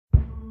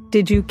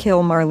Did you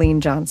kill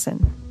Marlene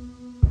Johnson?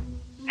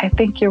 I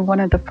think you're one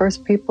of the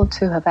first people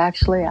to have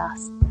actually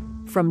asked.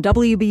 From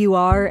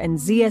WBUR and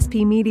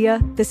ZSP Media,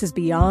 this is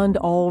Beyond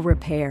All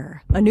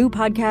Repair, a new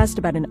podcast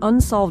about an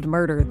unsolved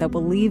murder that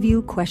will leave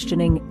you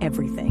questioning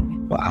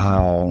everything.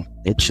 Wow,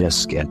 it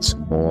just gets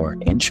more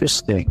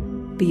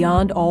interesting.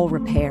 Beyond All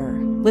Repair.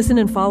 Listen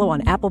and follow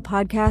on Apple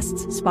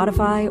Podcasts,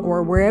 Spotify,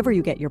 or wherever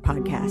you get your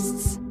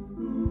podcasts.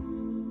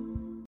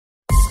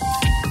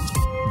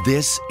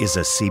 This is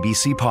a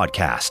CBC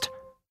podcast.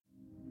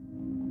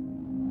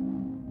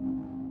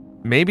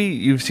 Maybe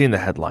you've seen the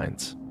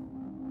headlines.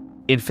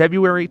 In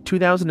February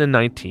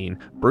 2019,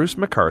 Bruce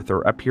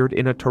McArthur appeared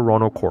in a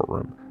Toronto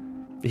courtroom.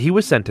 He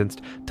was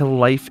sentenced to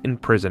life in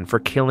prison for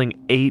killing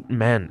 8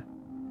 men.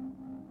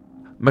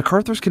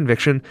 McArthur's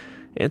conviction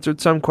answered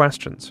some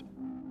questions.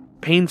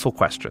 Painful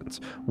questions,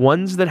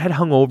 ones that had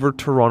hung over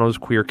Toronto's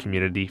queer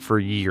community for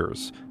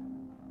years.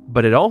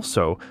 But it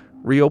also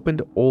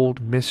reopened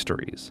old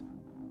mysteries.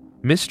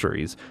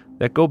 Mysteries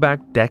that go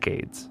back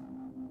decades.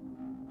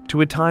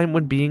 To a time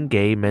when being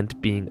gay meant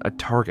being a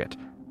target.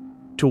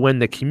 To when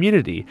the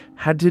community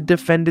had to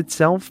defend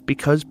itself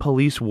because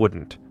police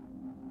wouldn't.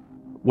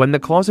 When the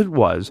closet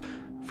was,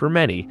 for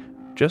many,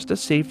 just a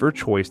safer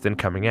choice than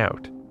coming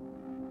out.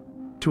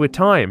 To a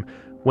time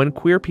when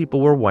queer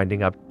people were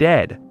winding up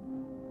dead,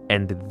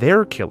 and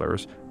their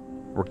killers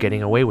were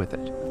getting away with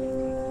it.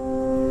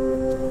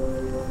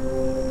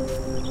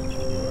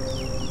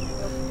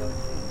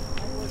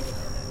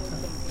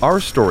 Our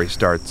story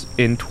starts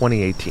in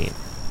 2018.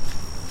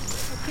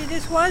 Okay,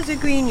 this was a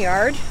green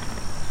yard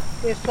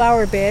with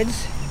flower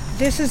beds.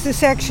 This is the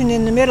section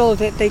in the middle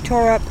that they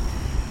tore up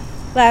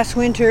last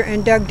winter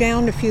and dug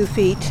down a few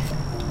feet.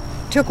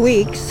 Took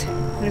weeks,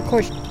 and of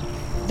course,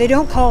 they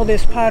don't call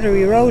this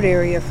Pottery Road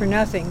area for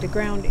nothing. The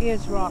ground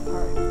is rock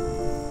hard.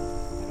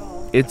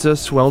 It's a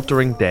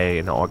sweltering day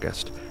in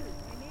August.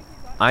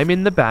 I'm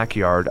in the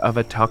backyard of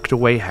a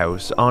tucked-away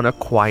house on a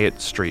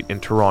quiet street in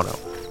Toronto.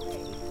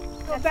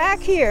 So back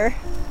here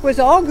was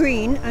all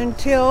green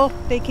until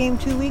they came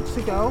 2 weeks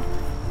ago.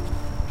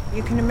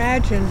 You can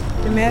imagine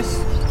the mess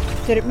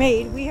that it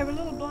made. We have a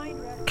little blind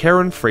rabbit.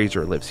 Karen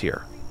Fraser lives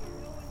here.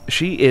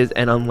 She is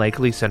an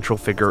unlikely central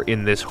figure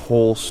in this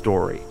whole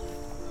story.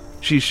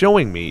 She's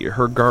showing me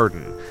her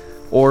garden,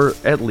 or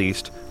at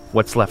least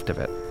what's left of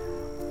it.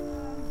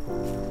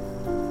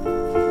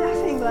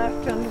 Nothing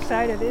left on the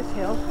side of this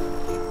hill.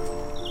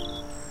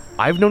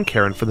 I've known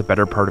Karen for the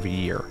better part of a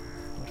year.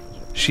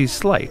 She's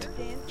slight.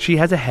 She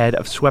has a head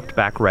of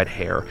swept-back red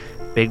hair,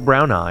 big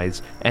brown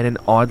eyes, and an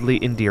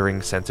oddly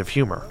endearing sense of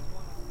humor.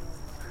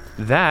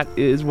 That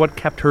is what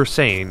kept her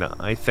sane,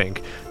 I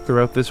think,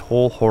 throughout this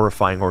whole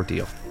horrifying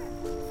ordeal.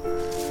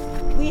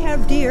 We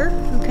have deer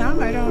who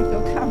come. I don't know if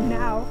they'll come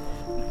now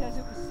because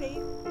it was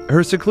safe.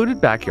 Her secluded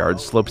backyard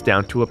slopes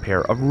down to a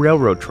pair of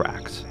railroad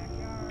tracks.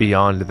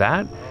 Beyond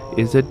that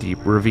is a deep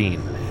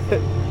ravine.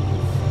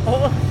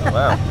 Oh,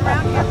 wow.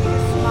 Around here we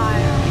just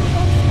smile.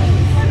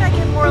 And I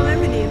get more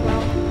lemonade,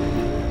 well.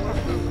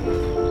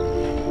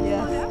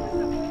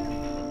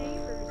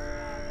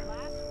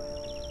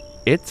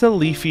 It's a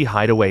leafy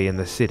hideaway in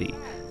the city.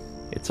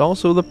 It's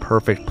also the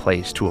perfect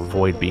place to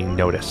avoid being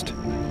noticed.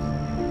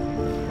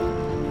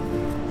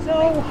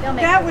 So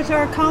that was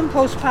our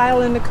compost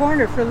pile in the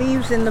corner for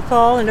leaves in the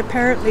fall, and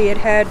apparently it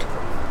had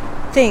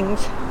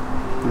things.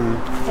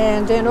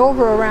 And then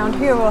over around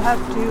here we'll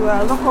have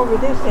to look over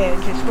this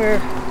edge. It's where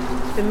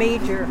the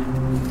major...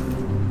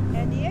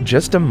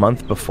 Just a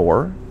month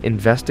before,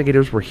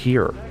 investigators were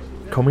here,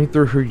 combing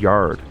through her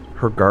yard,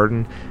 her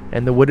garden,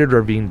 and the wooded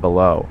ravine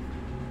below.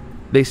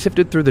 They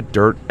sifted through the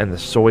dirt and the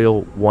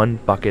soil one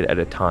bucket at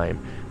a time,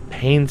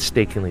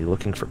 painstakingly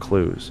looking for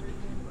clues.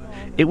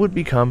 It would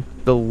become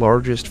the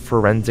largest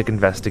forensic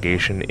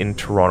investigation in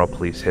Toronto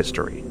police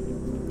history.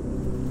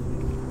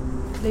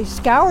 They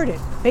scoured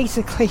it,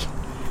 basically.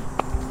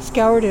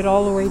 Scoured it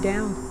all the way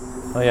down.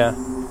 Oh yeah,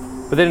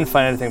 but they didn't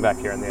find anything back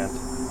here in the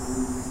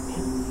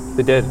end.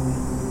 They did.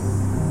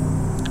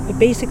 But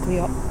basically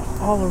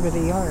all over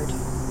the yard.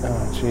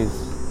 Oh,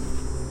 jeez.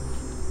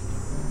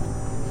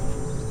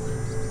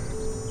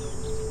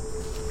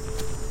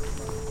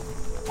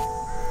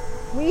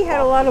 We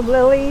had a lot of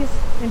lilies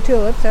and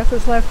tulips. That's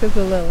what's left of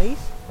the lilies.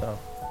 Oh.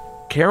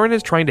 Karen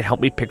is trying to help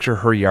me picture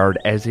her yard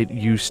as it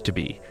used to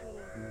be.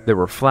 There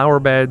were flower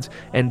beds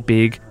and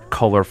big,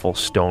 colorful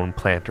stone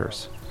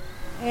planters.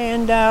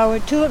 And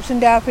with tulips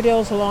and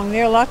daffodils along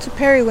there, lots of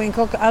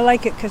periwinkle. I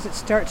like it because it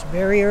starts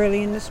very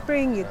early in the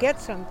spring. You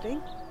get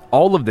something.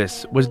 All of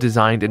this was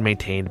designed and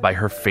maintained by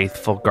her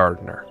faithful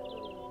gardener,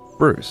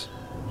 Bruce.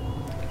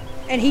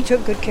 And he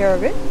took good care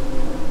of it.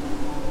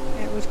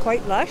 It was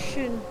quite lush,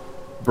 and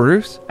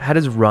Bruce had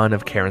his run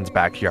of Karen's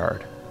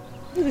backyard.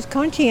 he was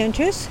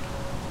conscientious,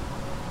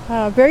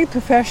 very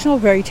professional,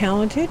 very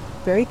talented,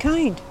 very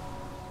kind.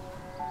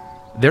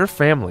 Their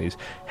families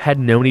had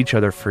known each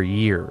other for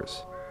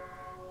years.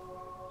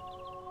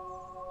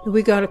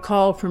 We got a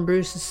call from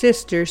Bruce's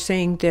sister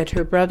saying that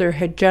her brother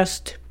had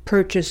just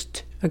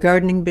purchased a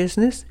gardening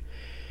business.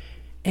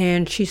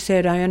 And she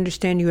said, I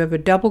understand you have a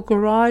double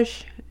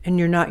garage and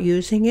you're not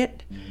using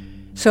it.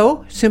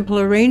 So, simple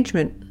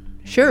arrangement.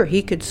 Sure,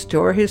 he could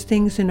store his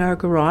things in our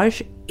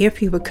garage if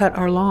he would cut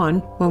our lawn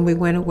when we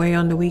went away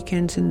on the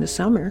weekends in the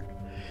summer.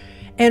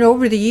 And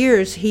over the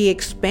years, he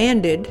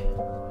expanded.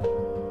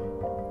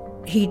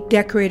 He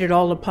decorated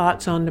all the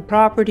pots on the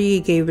property. He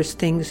gave us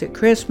things at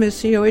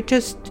Christmas. You know,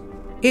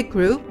 it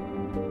grew.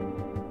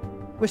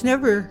 It was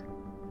never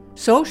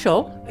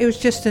social. It was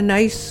just a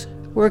nice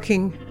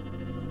working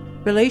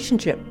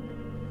relationship.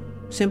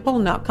 Simple,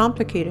 not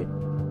complicated.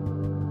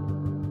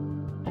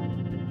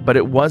 But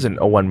it wasn't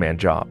a one-man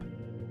job.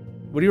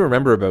 What do you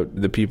remember about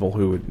the people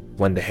who would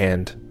lend a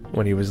hand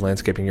when he was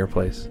landscaping your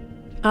place?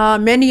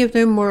 Many of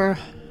them were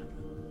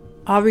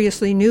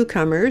obviously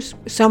newcomers.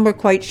 Some were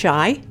quite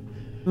shy.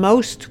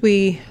 Most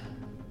we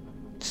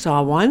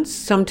saw once,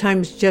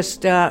 sometimes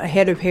just a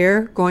head of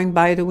hair going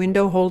by the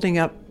window holding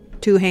up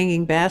 2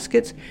 hanging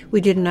baskets.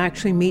 We didn't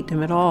actually meet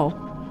them at all.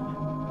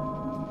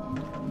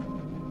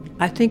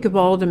 I think of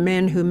all the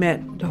men who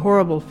met the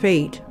horrible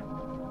fate.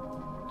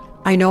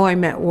 I know I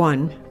met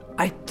one.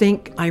 I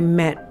think I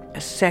met a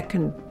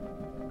second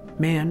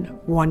man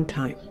one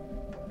time.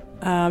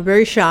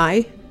 Very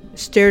shy,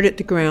 stared at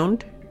the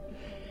ground.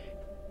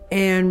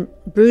 And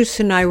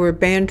Bruce and I were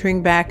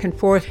bantering back and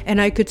forth,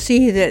 and I could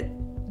see that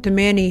the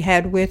man he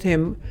had with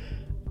him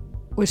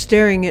was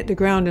staring at the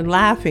ground and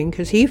laughing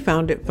because he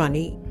found it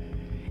funny.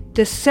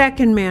 The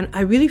second man,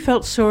 I really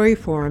felt sorry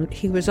for him.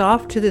 He was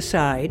off to the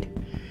side,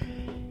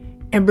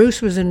 and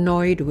Bruce was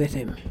annoyed with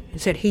him. He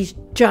said, he's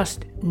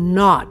just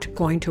not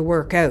going to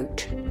work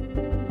out.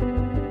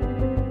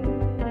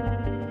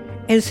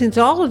 And since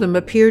all of them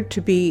appeared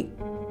to be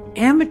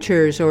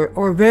amateurs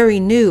or very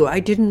new, I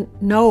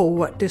didn't know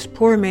what this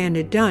poor man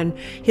had done.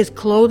 His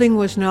clothing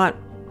was not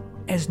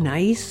as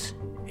nice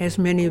as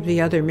many of the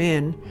other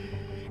men.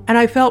 And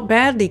I felt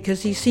badly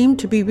because he seemed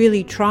to be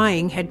really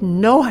trying, had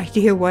no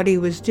idea what he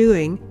was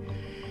doing.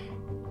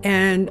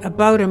 And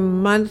about a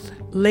month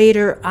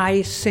later,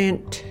 I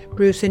sent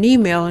Bruce an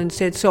email and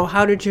said, so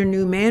how did your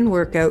new man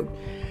work out?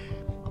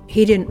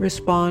 He didn't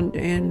respond,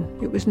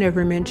 and it was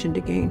never mentioned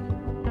again.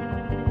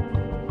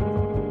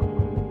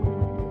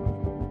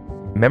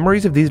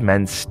 Memories of these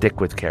men stick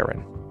with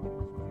Karen.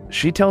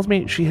 She tells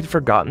me she had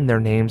forgotten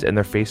their names and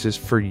their faces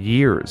for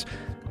years,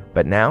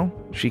 but now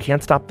she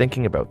can't stop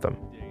thinking about them.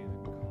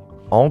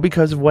 All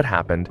because of what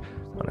happened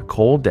on a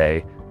cold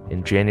day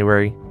in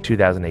January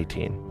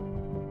 2018.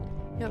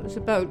 It was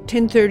about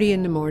 10:30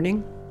 in the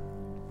morning.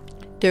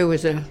 There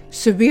was a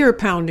severe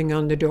pounding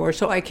on the door,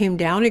 so I came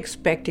down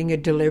expecting a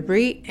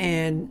delivery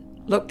and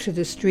looked to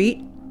the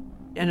street,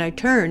 and I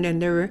turned,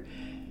 and there were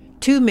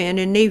 2 men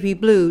in navy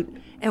blue.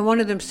 And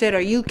one of them said,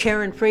 are you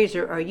Karen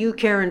Fraser? Are you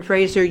Karen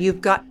Fraser? You've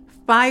got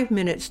 5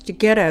 minutes to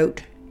get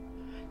out.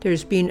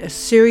 There's been a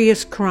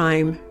serious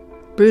crime.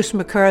 Bruce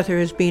McArthur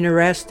has been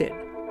arrested.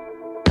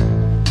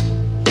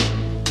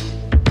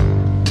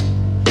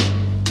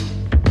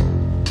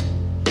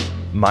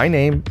 My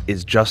name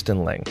is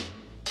Justin Ling.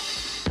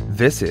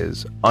 This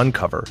is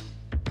Uncover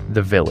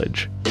the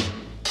Village.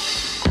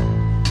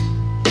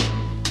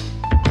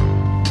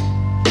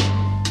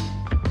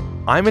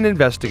 I'm an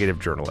investigative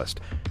journalist,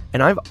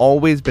 and I've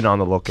always been on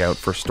the lookout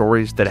for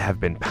stories that have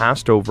been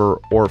passed over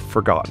or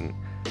forgotten.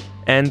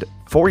 And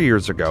 4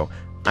 years ago,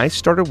 I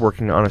started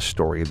working on a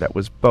story that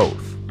was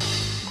both.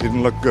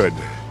 Didn't look good.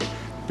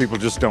 People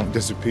just don't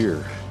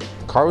disappear.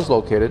 The car was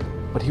located,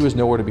 but he was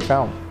nowhere to be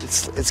found.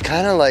 It's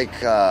kind of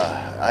like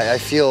I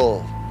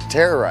feel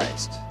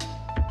terrorized.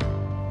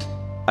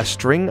 A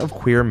string of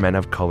queer men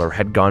of color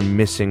had gone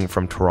missing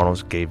from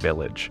Toronto's gay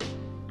village.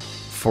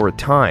 For a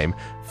time,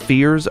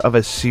 fears of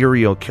a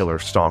serial killer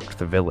stalked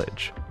the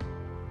village.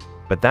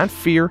 But that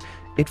fear,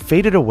 it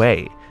faded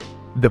away.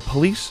 The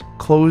police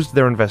closed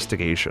their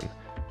investigation.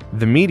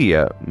 The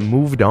media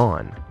moved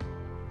on.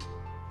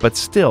 But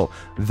still,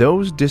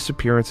 those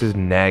disappearances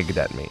nagged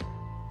at me.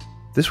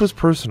 This was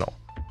personal.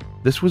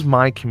 This was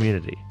my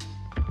community.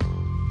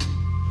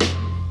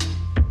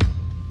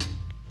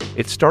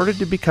 It started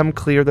to become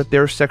clear that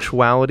their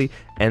sexuality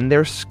and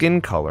their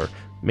skin color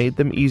made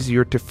them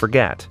easier to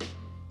forget,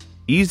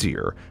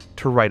 easier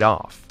to write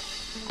off.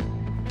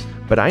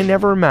 But I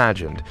never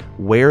imagined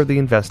where the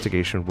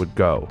investigation would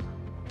go,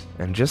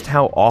 and just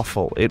how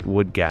awful it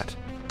would get.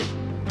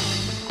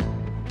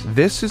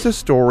 This is a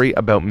story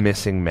about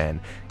missing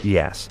men,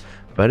 yes,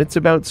 but it's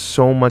about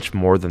so much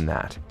more than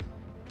that.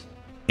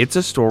 It's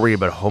a story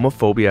about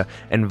homophobia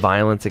and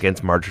violence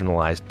against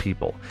marginalized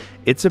people.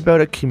 It's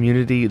about a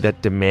community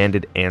that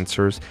demanded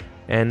answers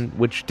and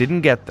which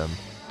didn't get them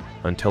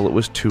until it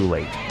was too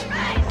late.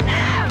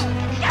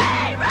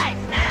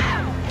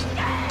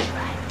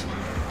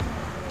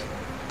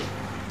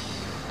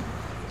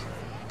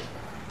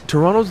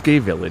 Toronto's gay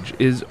village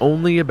is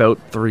only about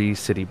 3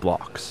 city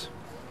blocks.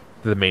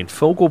 The main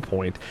focal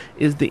point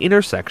is the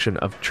intersection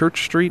of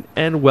Church Street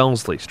and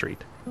Wellesley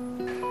Street.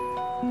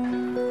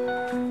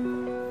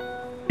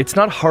 It's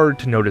not hard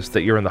to notice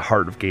that you're in the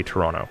heart of gay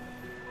Toronto.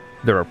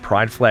 There are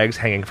pride flags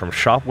hanging from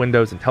shop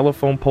windows and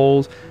telephone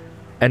poles,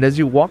 and as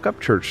you walk up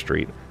Church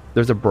Street,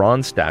 there's a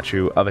bronze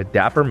statue of a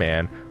dapper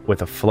man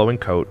with a flowing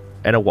coat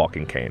and a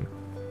walking cane.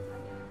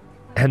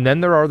 And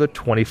then there are the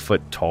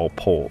 20-foot-tall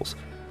poles.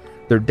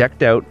 They're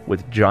decked out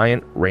with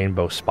giant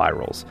rainbow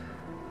spirals,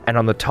 and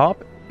on the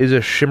top is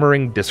a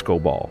shimmering disco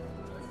ball.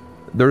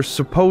 They're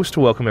supposed to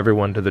welcome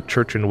everyone to the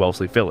church in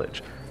Wellesley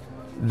Village.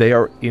 They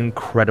are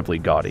incredibly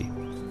gaudy.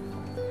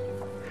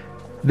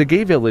 The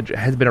gay village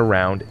has been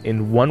around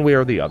in one way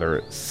or the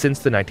other since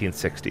the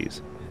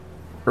 1960s.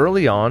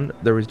 Early on,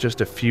 there was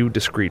just a few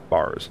discreet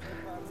bars,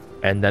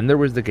 and then there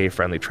was the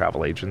gay-friendly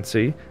travel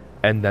agency,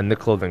 and then the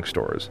clothing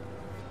stores.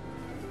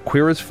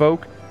 Queer as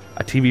Folk,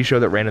 a TV show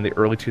that ran in the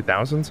early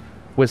 2000s,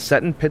 was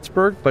set in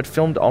Pittsburgh but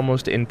filmed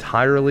almost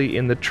entirely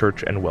in the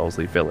church and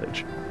Wellesley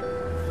Village.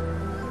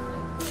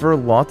 For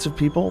lots of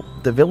people,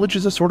 the village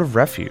is a sort of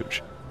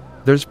refuge.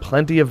 There's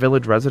plenty of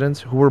village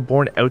residents who were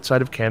born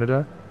outside of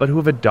Canada but who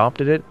have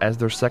adopted it as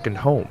their second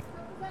home.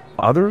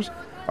 Others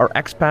are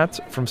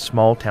expats from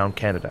small-town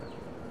Canada,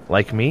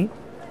 like me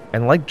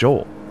and like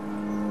Joel.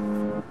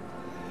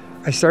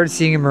 I started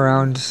seeing him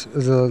around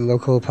the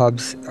local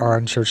pubs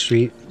on Church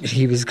Street.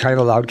 He was kind of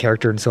a loud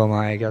character, and so am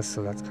I guess,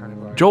 so that's kind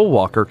of why. Joel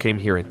Walker came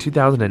here in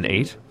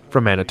 2008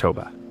 from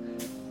Manitoba.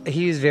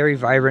 He was a very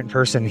vibrant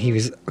person. He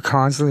was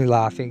constantly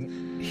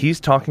laughing. He's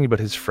talking about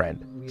his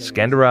friend,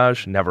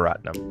 Skandaraj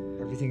Navaratnam.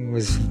 Everything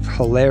was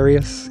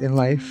hilarious in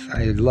life.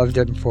 I loved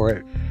him for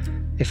it.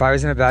 If I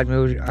was in a bad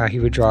mood, he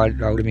would draw it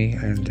out of me,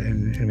 and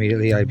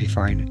immediately I'd be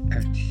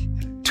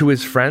fine. To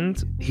his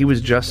friends, he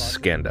was just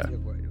Skanda.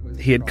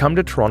 He had come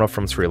to Toronto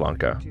from Sri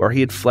Lanka, where he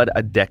had fled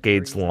a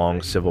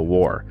decades-long civil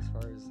war.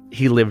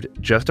 He lived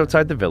just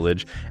outside the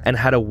village and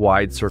had a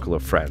wide circle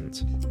of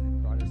friends.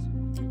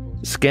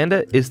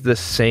 Skanda is the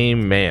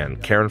same man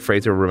Karen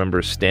Fraser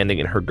remembers standing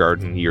in her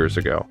garden years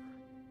ago.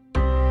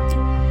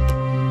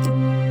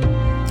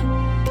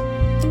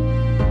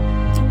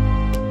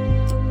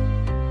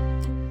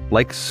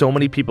 Like so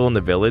many people in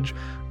the village,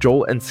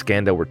 Joel and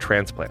Skanda were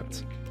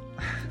transplants.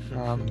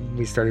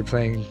 We started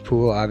playing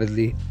pool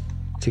avidly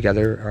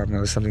together. That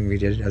was something we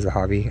did as a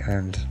hobby,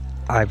 and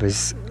I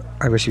wish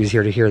he was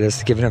here to hear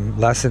this, giving him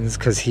lessons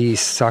because he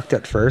sucked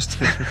at first.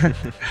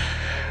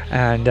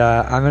 And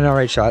I'm an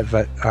alright shot,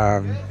 but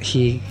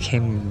he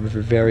came a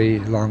very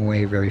long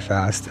way very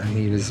fast,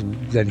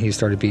 and he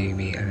started beating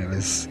me, and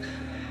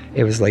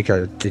it was like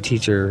the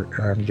teacher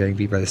getting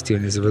beat by the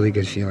student is a really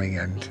good feeling,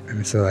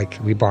 and so like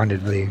we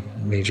bonded really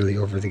majorly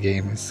over the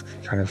game. It's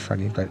kind of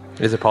funny, but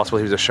is it possible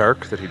he was a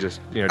shark, that he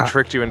just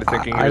tricked you into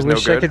thinking he was no good? I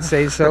wish I could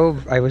say so.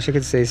 I wish I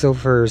could say so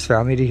for his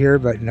family to hear,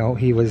 but no,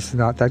 he was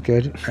not that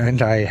good,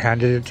 and I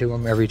handed it to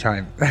him every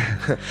time.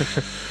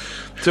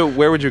 So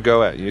where would you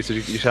go at? You said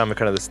you saw him at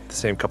kind of the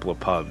same couple of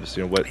pubs.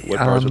 What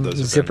bars would those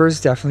have been?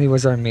 Zippers definitely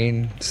was our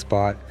main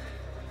spot.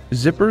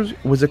 Zippers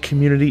was a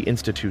community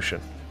institution.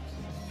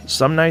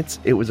 Some nights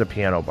it was a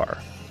piano bar.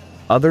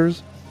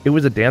 Others, it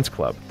was a dance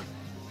club.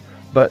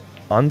 But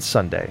on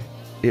Sunday,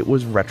 it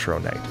was Retro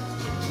Night.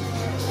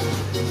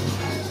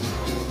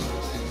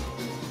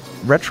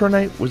 Retro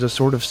Night was a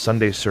sort of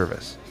Sunday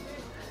service.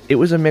 It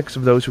was a mix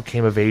of those who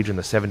came of age in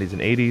the 70s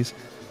and 80s,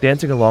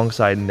 dancing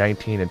alongside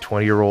 19 and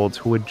 20-year-olds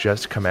who had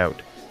just come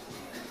out.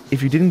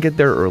 If you didn't get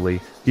there early,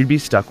 you'd be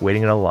stuck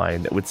waiting in a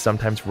line that would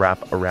sometimes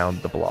wrap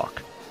around the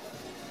block.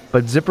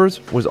 But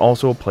Zippers was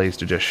also a place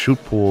to just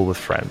shoot pool with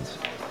friends.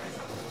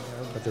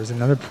 But there's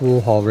another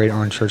pool hall right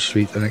on Church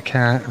Street, and I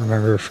can't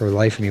remember for the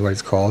life of me what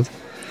it's called.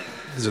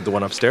 Is it the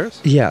one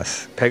upstairs?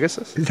 Yes.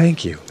 Pegasus?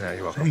 Thank you. Yeah,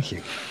 you're welcome. Thank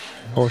you.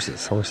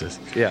 Horses.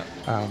 Yeah.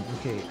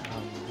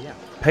 Yeah.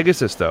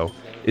 Pegasus, though,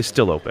 is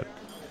still open,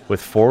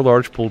 with 4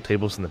 large pool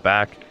tables in the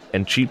back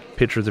and cheap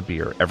pitchers of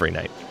beer every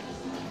night.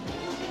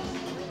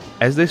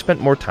 As they spent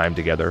more time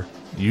together,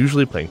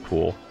 usually playing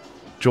pool,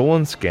 Joel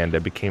and Skanda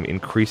became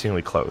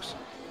increasingly close,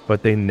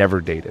 but they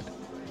never dated.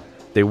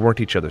 They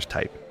weren't each other's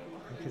type.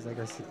 Because I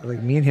guess,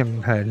 like, me and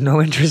him had no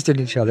interest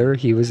in each other.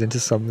 He was into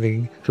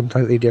something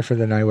completely different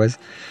than I was,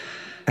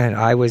 and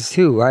I was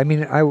too. I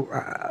mean, I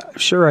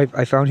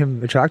found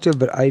him attractive,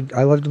 but I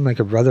loved him like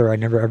a brother. I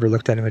never ever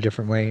looked at him a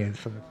different way. And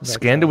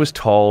Skanda was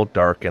tall,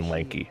 dark, and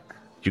lanky.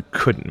 You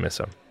couldn't miss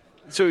him.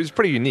 So he was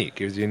pretty unique.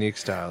 He was a unique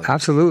style.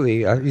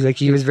 Absolutely.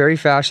 He was very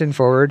fashion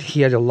forward. He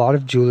had a lot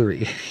of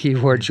jewelry. He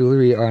wore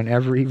jewelry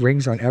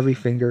rings on every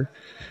finger.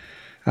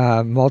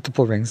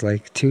 Multiple rings,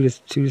 like two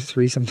to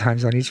three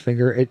sometimes on each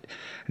finger. It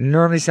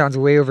normally sounds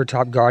way over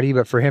top gaudy,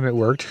 but for him it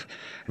worked.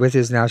 With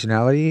his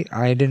nationality,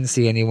 I didn't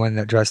see anyone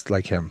that dressed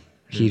like him.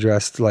 He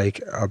dressed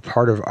like a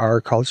part of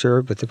our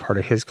culture, but the part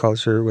of his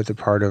culture with a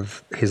part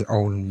of his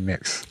own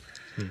mix.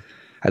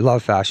 I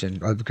love fashion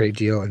a great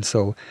deal, and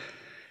so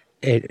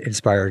it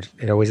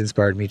always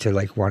inspired me to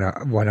like one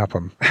up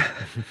him.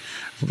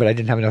 But I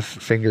didn't have enough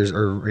fingers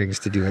or rings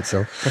to do it,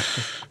 so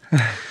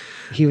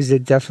he was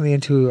definitely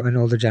into an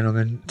older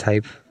gentleman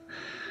type.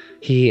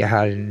 He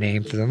had a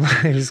name for them.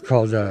 It was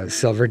called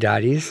Silver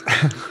Daddies.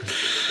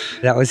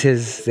 That was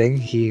his thing.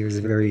 He was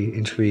very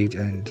intrigued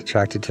and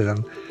attracted to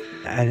them.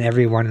 And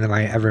every one of them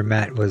I ever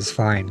met was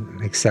fine,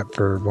 except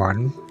for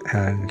one.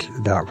 And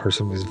that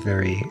person was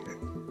very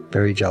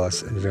very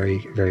jealous and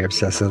very, very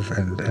obsessive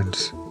and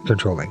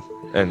controlling.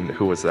 And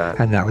who was that?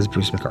 And that was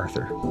Bruce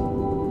McArthur.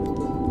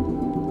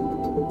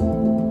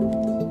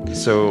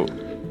 So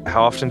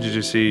how often did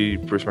you see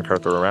Bruce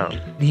McArthur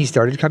around? He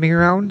started coming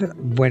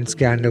around when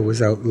Skanda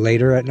was out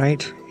later at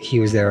night. He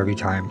was there every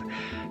time.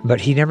 But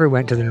he never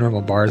went to the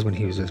normal bars when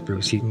he was with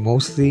Bruce. He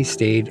mostly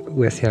stayed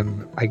with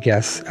him, I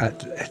guess,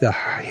 at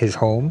his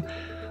home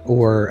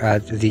or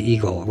at the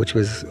Eagle, which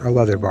was a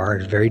leather bar.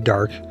 It's very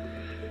dark.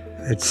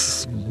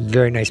 It's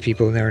very nice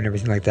people in there and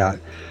everything like that.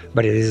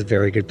 But it is a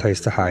very good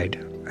place to hide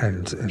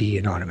and be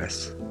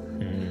anonymous.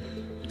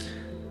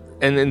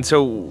 And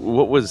so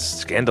what was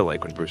Skanda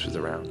like when Bruce was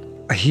around?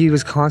 He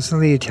was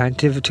constantly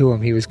attentive to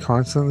him. He was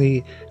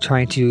constantly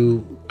trying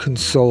to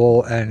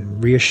console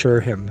and reassure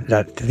him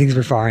that things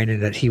were fine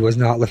and that he was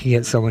not looking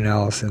at someone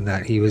else and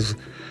that he was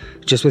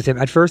just with him.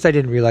 At first, I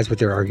didn't realize what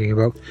they were arguing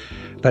about,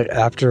 but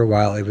after a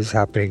while, it was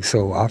happening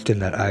so often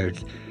that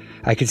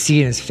I could see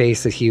in his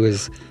face that he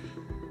was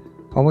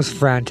almost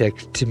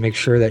frantic to make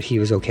sure that he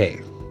was okay.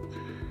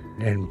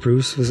 And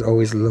Bruce was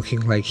always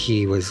looking like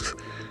he was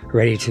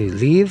ready to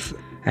leave,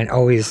 and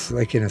always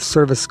like in a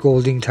sort of a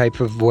scolding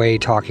type of way,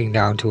 talking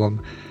down to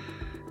him.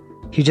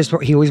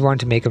 He always wanted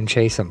to make him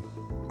chase him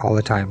all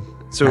the time.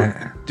 So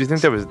do you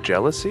think that was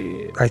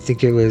jealousy? I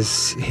think it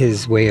was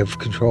his way of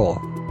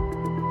control.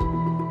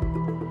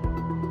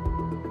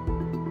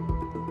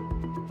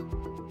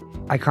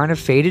 I kind of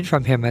faded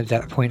from him at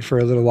that point for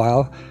a little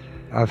while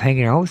of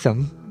hanging out with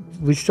him.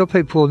 We still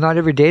played pool, not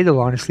every day though,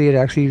 honestly. It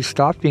actually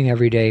stopped being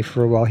every day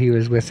for a while. He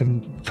was with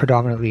him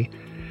predominantly.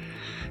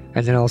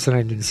 And then all of a sudden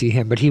I didn't see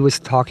him, but he was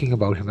talking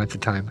about him at the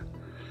time.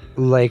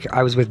 Like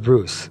I was with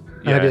Bruce.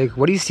 And I'd be like,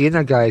 what do you see in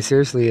that guy?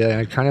 Seriously. And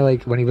I'd kind of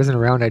like, when he wasn't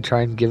around, I'd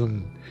try and give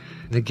him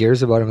the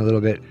gears about him a little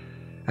bit.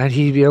 And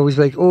he'd be always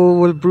like, oh,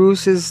 well,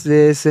 Bruce is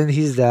this and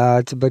he's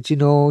that. But, you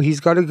know, he's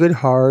got a good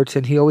heart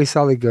and he always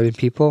saw the good in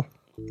people.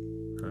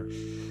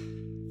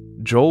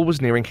 Joel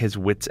was nearing his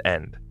wit's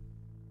end.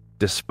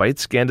 Despite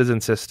Skanda's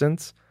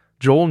insistence,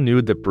 Joel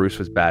knew that Bruce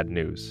was bad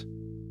news.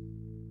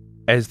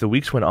 As the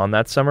weeks went on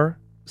that summer,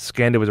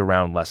 Skanda was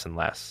around less and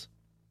less.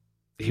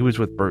 He was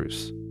with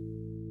Bruce.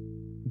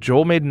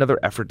 Joel made another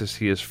effort to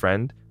see his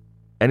friend,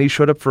 and he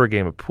showed up for a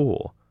game of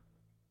pool,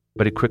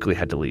 but he quickly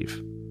had to leave.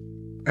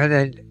 And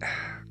then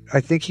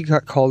I think he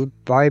got called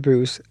by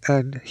Bruce,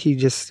 and he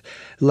just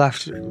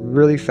left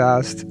really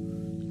fast.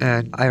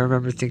 And I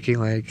remember thinking,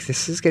 like,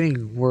 this is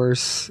getting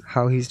worse,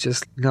 how he's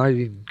just not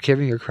even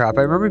giving a crap.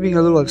 I remember being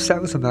a little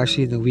upset with him,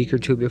 actually, in the week or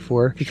two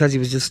before, because he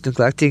was just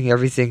neglecting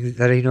everything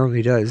that he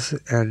normally does,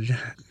 and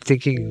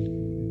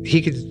thinking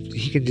he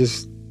can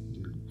just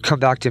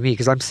come back to me,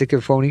 because I'm sick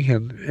of phoning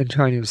him and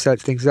trying to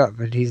set things up,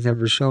 and he's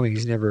never showing.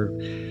 He's never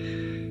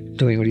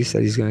doing what he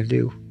said he's going to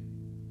do.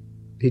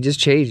 He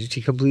just changed.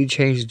 He completely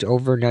changed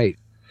overnight.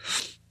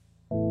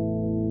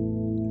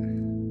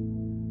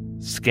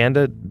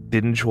 Skanda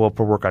didn't show up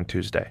for work on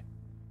Tuesday.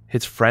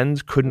 His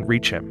friends couldn't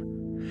reach him.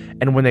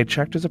 And when they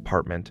checked his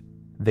apartment,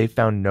 they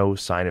found no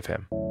sign of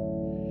him.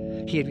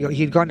 He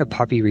had gotten a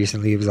puppy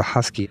recently. It was a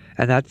husky.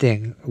 And that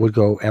thing would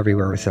go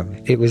everywhere with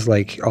him. It was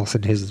like all of a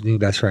sudden his new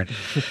best friend.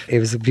 It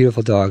was a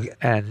beautiful dog.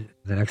 And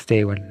the next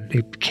day when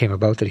it came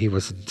about that he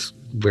wasn't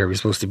where he was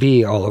supposed to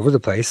be all over the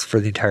place for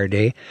the entire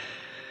day,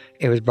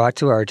 it was brought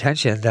to our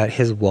attention that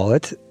his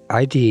wallet,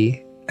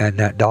 ID, and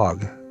that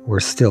dog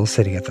were still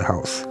sitting at the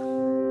house.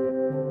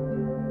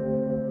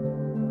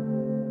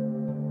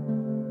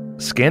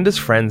 Skanda's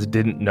friends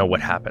didn't know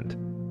what happened,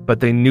 but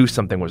they knew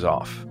something was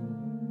off.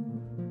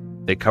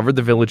 They covered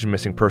the village in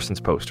missing persons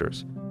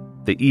posters.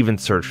 They even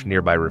searched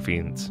nearby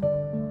ravines.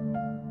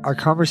 Our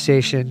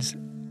conversations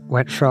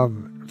went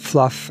from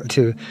fluff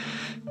to,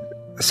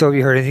 so have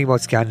you heard anything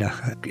about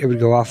Skanda? It would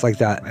go off like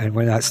that. And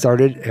when that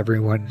started,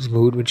 everyone's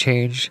mood would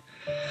change.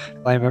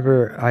 I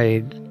remember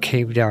I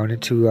came down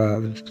into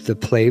the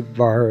Play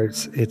bar.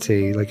 It's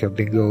a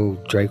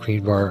bingo drag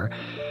queen bar.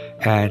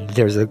 And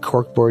there's a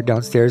corkboard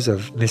downstairs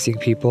of missing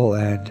people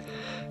and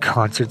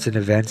concerts and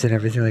events and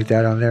everything like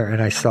that on there.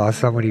 And I saw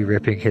somebody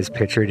ripping his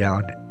picture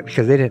down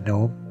because they didn't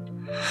know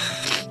him.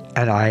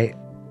 And I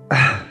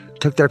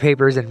took their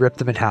papers and ripped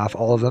them in half,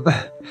 all of them,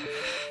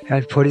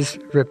 and put his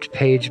ripped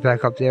page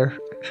back up there.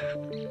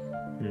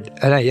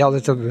 And I yelled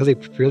at them really,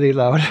 really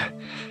loud.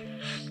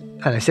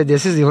 And I said,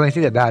 this is the only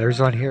thing that matters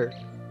on here.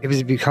 It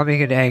was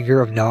becoming an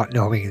anger of not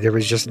knowing. There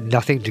was just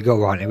nothing to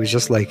go on. It was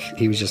just like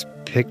he was just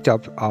picked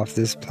up off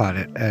this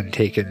planet and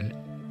taken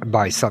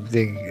by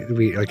something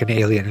like an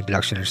alien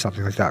abduction or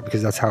something like that,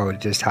 because that's how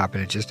it just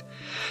happened.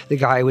 The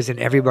guy was in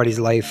everybody's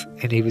life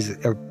and he was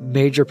a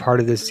major part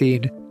of the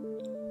scene.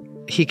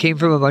 He came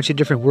from a bunch of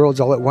different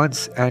worlds all at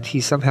once and he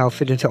somehow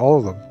fit into all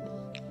of them.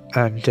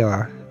 And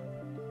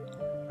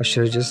I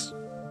should have just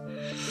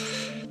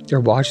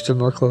watched him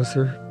more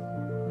closer.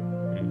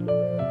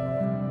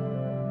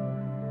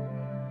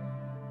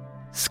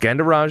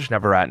 Skandaraj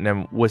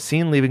Navaratnam was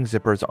seen leaving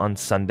Zippers on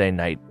Sunday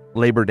night,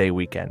 Labor Day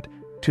weekend,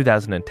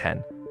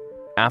 2010,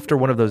 after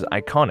one of those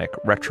iconic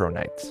retro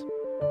nights.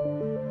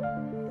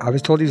 I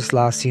was told he was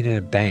last seen in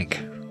a bank,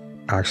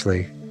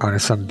 actually, on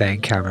some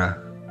bank camera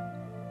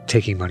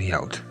taking money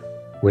out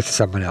with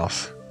someone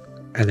else,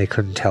 and they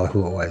couldn't tell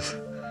who it was.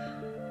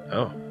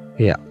 Oh.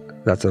 Yeah,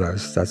 that's what I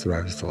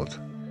was told.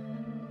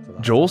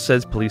 Joel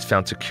says police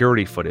found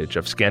security footage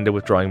of Skanda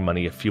withdrawing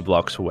money a few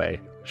blocks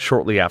away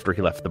shortly after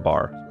he left the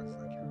bar.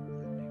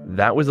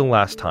 That was the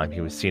last time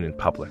he was seen in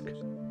public.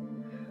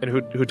 And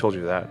who told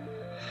you that?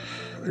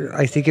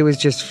 I think it was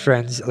just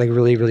friends, like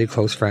really, really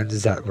close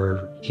friends that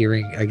were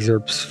hearing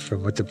excerpts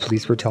from what the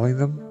police were telling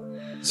them.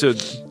 So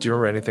do you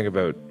remember anything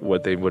about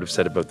what they would have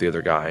said about the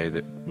other guy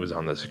that was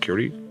on the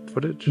security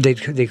footage? They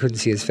couldn't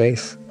see his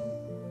face.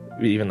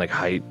 Even like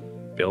height,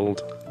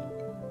 build?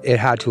 It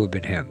had to have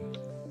been him.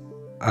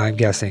 I'm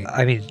guessing.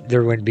 I mean,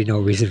 there wouldn't be no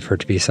reason for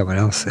it to be someone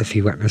else. If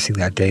he went missing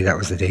that day, that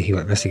was the day he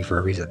went missing for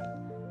a reason.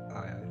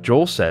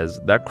 Joel says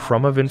that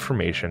crumb of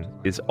information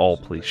is all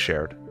police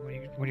shared.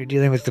 When you're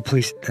dealing with the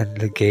police and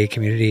the gay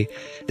community,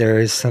 there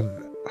is some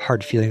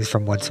hard feelings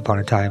from once upon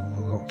a time.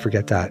 We won't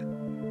forget that.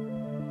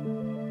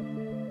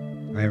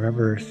 I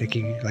remember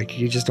thinking, like,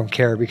 you just don't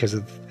care because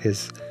of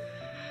his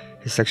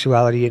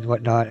sexuality and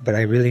whatnot. But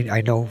I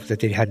know that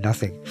they had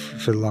nothing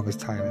for the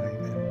longest time.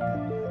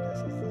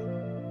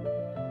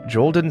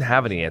 Joel didn't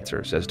have any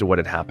answers as to what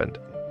had happened,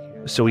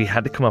 so he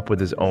had to come up with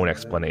his own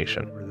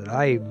explanation.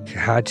 I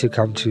had to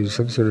come to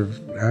some sort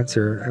of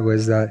answer. It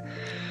was that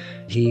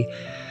he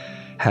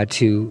had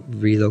to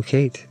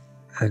relocate,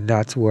 and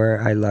that's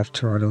where I left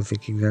Toronto,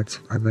 thinking that's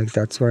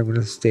where I'm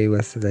going to stay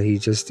with. That he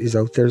just is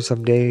out there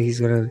someday.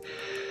 I'm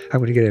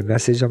going to get a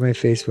message on my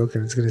Facebook,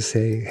 and it's going to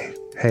say,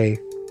 "Hey,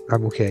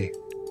 I'm okay."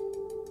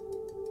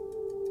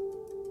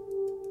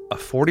 A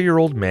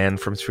 40-year-old man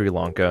from Sri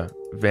Lanka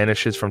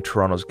vanishes from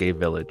Toronto's gay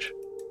village.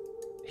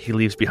 He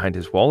leaves behind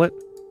his wallet,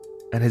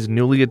 and his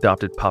newly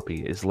adopted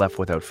puppy is left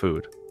without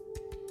food.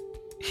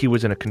 He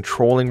was in a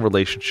controlling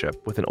relationship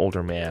with an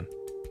older man.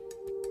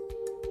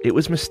 It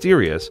was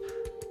mysterious,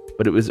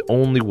 but it was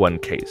only one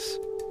case.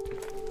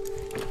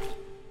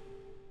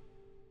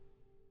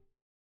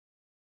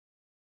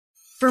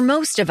 For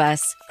most of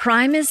us,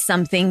 crime is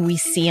something we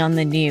see on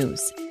the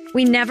news.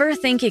 We never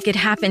think it could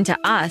happen to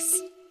us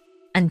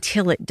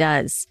until it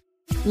does.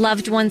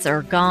 Loved ones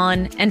are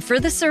gone, and for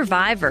the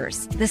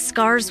survivors, the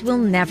scars will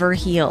never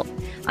heal.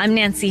 I'm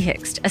Nancy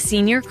Hixt, a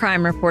senior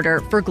crime reporter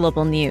for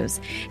Global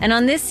News. And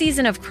on this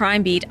season of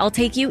Crime Beat, I'll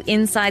take you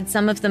inside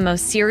some of the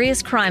most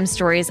serious crime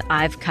stories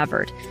I've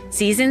covered.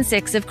 Season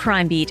 6 of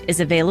Crime Beat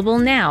is available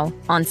now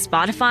on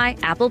Spotify,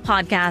 Apple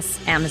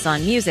Podcasts,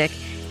 Amazon Music,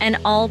 and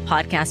all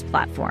podcast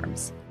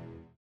platforms.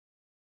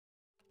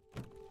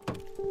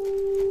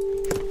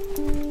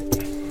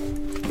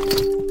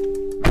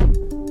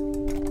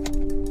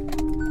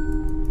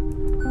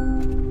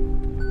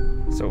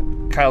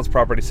 Kyle's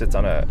property sits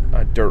on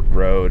a dirt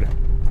road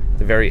at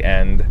the very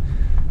end,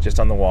 just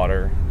on the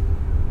water.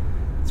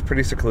 It's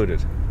pretty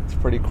secluded. It's a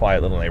pretty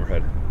quiet little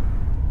neighborhood.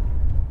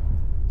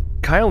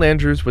 Kyle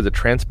Andrews was a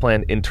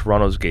transplant in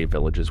Toronto's gay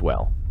village as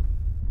well.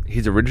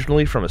 He's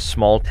originally from a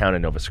small town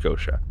in Nova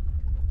Scotia,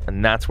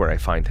 and that's where I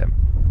find him.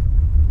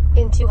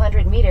 In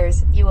 200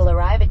 meters, you will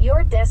arrive at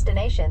your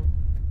destination.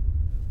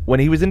 When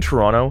he was in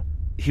Toronto,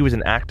 he was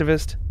an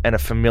activist and a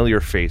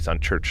familiar face on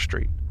Church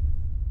Street.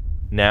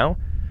 Now,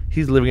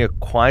 he's living a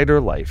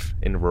quieter life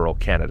in rural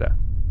Canada.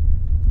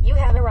 You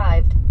have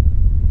arrived.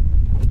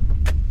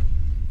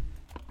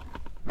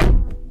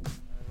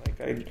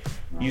 I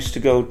used to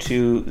go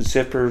to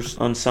Zippers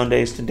on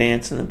Sundays to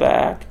dance in the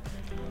back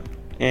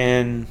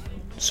and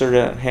sort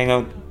of hang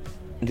out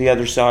the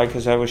other side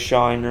because I was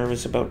shy and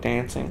nervous about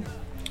dancing.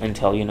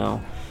 Until,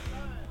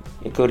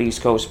 a good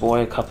East Coast boy,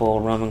 a couple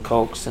of rum and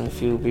cokes and a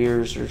few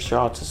beers or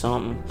shots of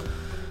something.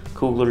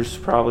 Coolers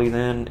probably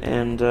then,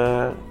 and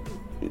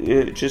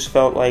it just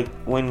felt like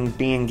when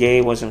being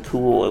gay wasn't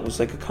cool, it was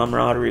like a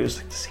camaraderie. It was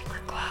like the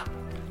secret club.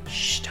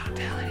 Shh, don't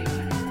tell anyone.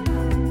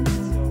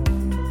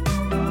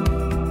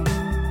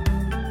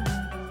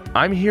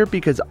 I'm here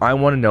because I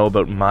want to know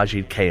about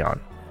Majid Kayan,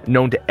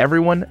 known to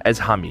everyone as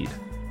Hamid.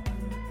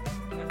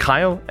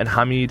 Kyle and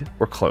Hamid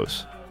were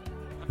close.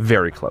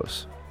 Very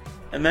close.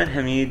 I met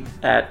Hamid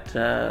at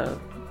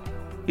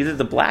either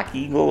the Black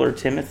Eagle or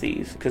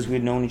Timothy's because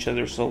we'd known each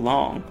other so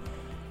long.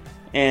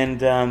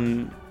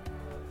 And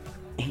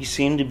he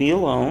seemed to be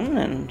alone,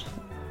 and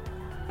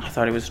I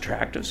thought he was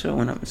attractive, so I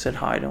went up and said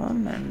hi to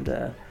him.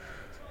 And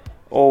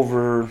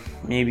over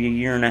maybe a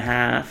year and a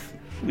half,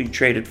 we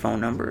traded phone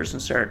numbers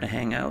and started to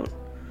hang out.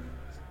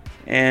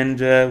 And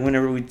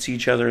whenever we'd see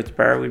each other at the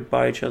bar, we'd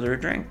buy each other a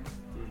drink.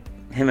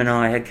 Him and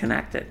I had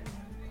connected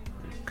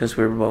because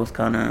we were both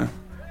kind of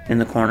in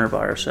the corner by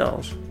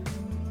ourselves.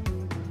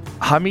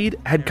 Hamid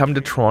had come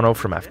to Toronto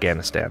from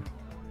Afghanistan.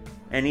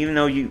 And even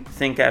though you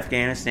think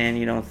Afghanistan,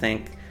 you don't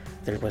think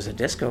there was a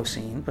disco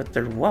scene, but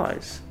there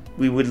was.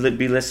 We would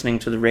be listening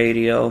to the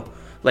radio,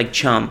 like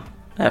Chum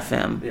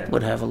FM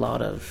would have a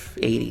lot of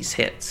 80s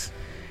hits.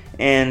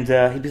 And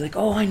he'd be like,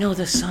 oh, I know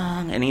this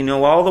song. And he'd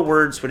know all the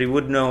words, but he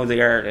wouldn't know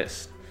the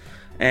artist.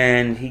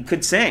 And he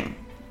could sing.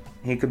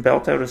 He could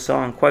belt out a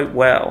song quite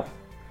well.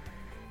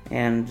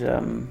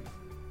 And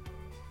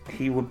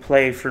He would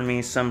play for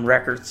me some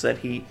records that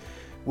he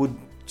would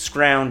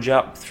scrounge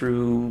up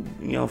through,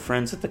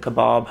 friends at the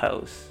kebab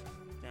house.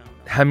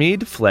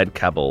 Hamid fled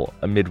Kabul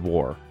amid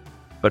war,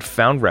 but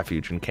found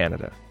refuge in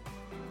Canada.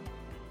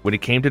 When he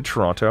came to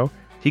Toronto,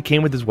 he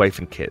came with his wife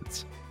and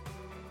kids.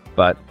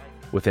 But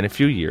within a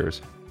few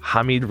years,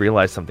 Hamid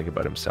realized something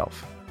about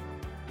himself.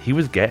 He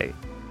was gay.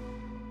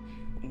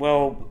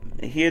 Well,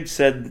 he had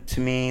said to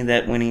me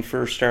that when he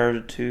first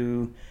started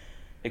to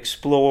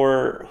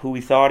explore who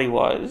he thought he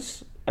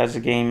was as a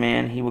gay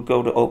man, he would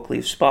go to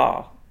Oakleaf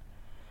Spa.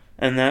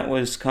 And that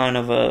was kind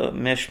of a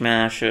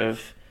mishmash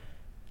of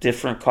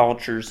different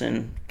cultures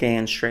and gay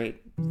and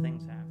straight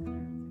things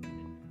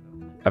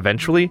happening.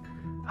 Eventually,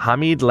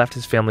 Hamid left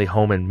his family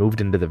home and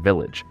moved into the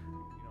village.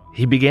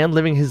 He began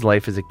living his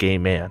life as a gay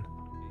man.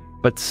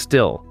 But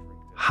still,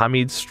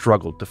 Hamid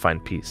struggled to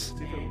find peace.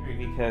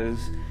 Because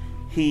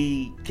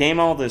he came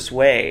all this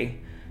way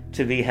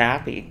to be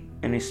happy,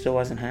 and he still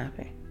wasn't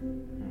happy.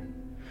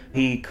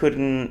 He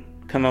couldn't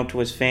come out to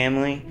his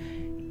family.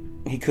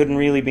 He couldn't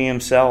really be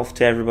himself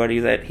to everybody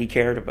that he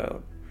cared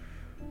about.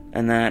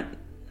 And that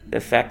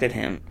affected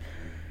him.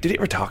 Did he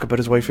ever talk about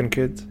his wife and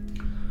kids?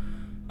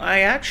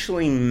 I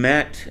actually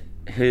met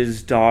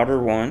his daughter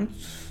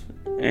once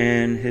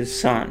and his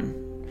son.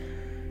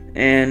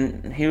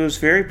 And he was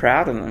very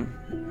proud of them.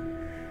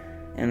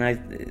 And I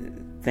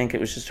think it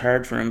was just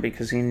hard for him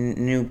because he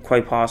knew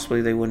quite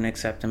possibly they wouldn't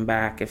accept him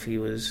back if he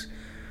was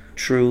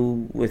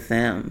true with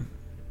them.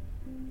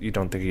 You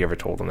don't think he ever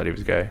told them that he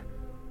was gay?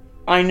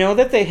 I know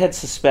that they had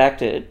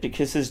suspected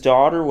because his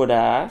daughter would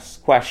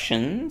ask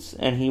questions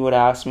and he would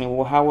ask me,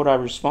 well, how would I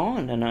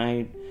respond? And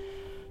I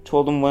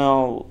told him,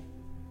 well,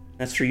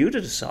 that's for you to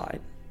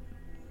decide.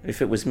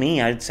 If it was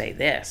me, I'd say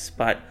this,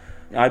 but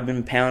I've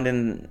been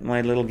pounding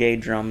my little gay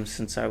drum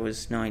since I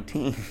was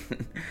 19.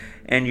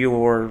 And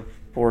you're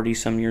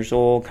 40-some years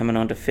old, coming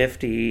on to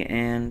 50,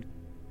 and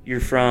you're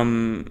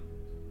from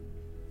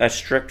a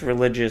strict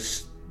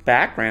religious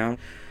background,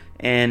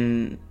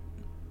 and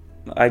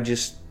I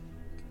just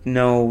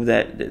know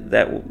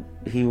that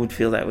he would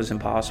feel that was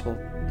impossible.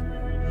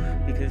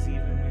 Because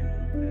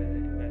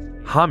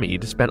even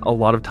Hamid spent a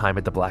lot of time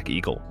at the Black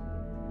Eagle.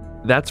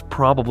 That's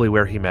probably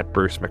where he met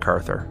Bruce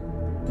McArthur.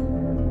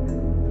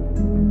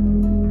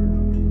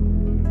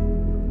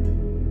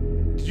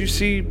 Did you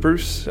see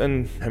Bruce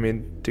and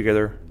Hamid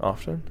together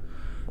often?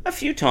 A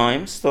few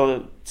times.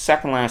 The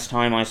second last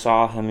time I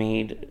saw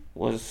Hamid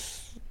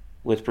was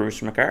with Bruce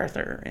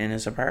McArthur in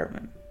his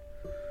apartment.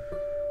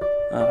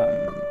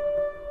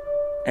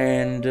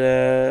 And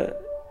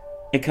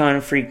it kind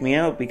of freaked me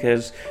out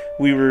because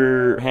we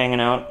were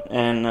hanging out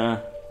and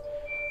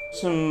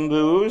some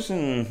booze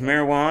and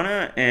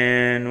marijuana,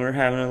 and we're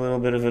having a little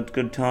bit of a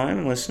good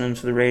time listening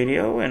to the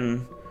radio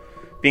and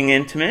being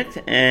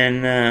intimate,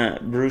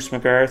 and Bruce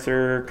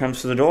McArthur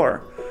comes to the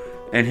door.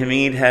 And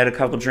Hamid had a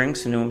couple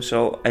drinks into him,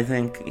 so I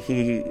think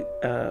he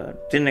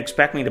didn't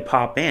expect me to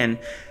pop in,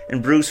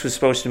 and Bruce was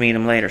supposed to meet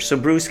him later. So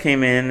Bruce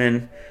came in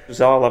and was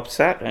all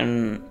upset,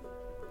 and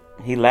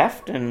he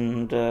left,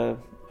 and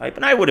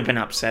I would have been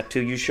upset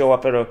too. You show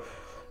up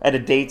at a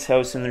date's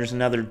house and there's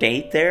another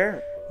date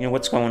there.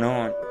 What's going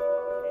on?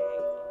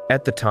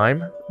 At the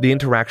time, the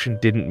interaction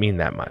didn't mean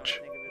that much.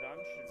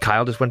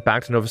 Kyle just went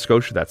back to Nova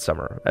Scotia that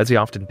summer, as he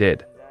often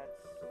did.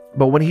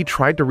 But when he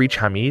tried to reach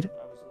Hamid,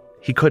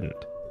 he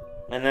couldn't.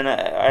 And then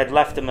I'd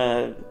left him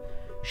a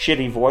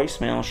shitty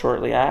voicemail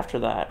shortly after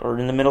that, or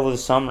in the middle of the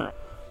summer,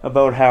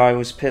 about how I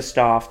was pissed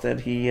off that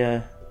he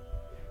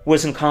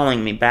wasn't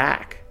calling me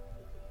back.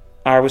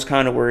 I was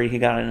kind of worried he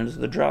got into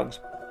the drugs.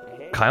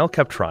 Kyle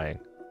kept trying.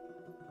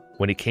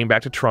 When he came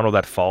back to Toronto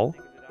that fall,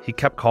 he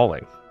kept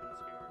calling.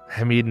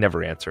 Hamid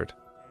never answered.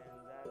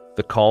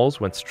 The calls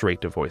went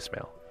straight to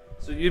voicemail.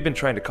 So you'd been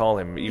trying to call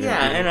him even...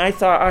 Yeah, and I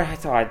thought,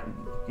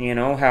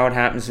 how it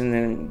happens in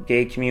the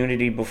gay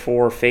community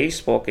before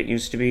Facebook. It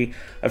used to be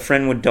a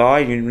friend would die,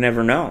 you'd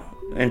never know.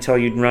 Until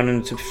you'd run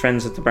into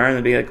friends at the bar and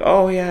they'd be like,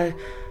 oh yeah,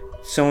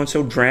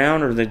 so-and-so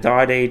drowned, or they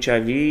died of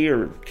HIV,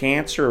 or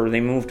cancer, or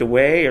they moved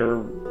away, or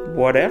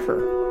whatever.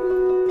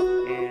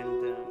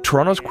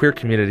 Toronto's queer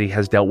community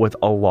has dealt with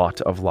a lot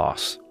of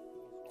loss.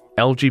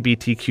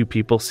 LGBTQ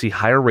people see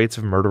higher rates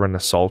of murder and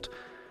assault.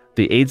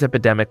 The AIDS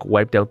epidemic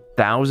wiped out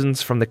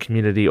thousands from the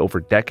community over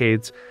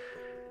decades.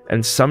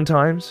 And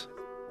sometimes,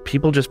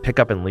 people just pick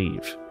up and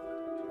leave.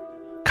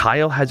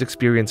 Kyle has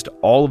experienced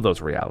all of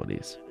those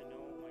realities.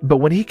 But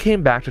when he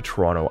came back to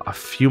Toronto a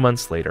few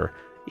months later,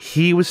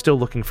 he was still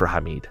looking for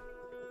Hamid.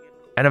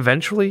 And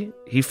eventually,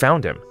 he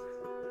found him.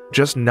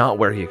 Just not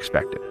where he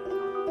expected.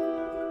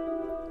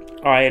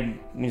 I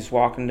was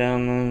walking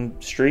down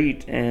the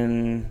street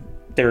and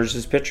there's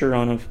his picture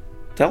on a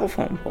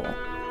telephone pole.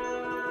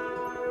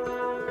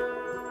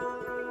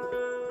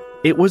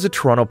 It was a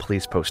Toronto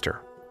police poster.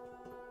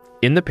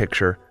 In the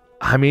picture,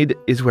 Hamid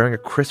is wearing a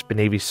crisp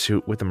navy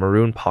suit with a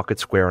maroon pocket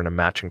square and a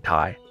matching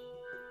tie.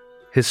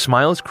 His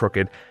smile is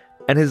crooked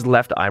and his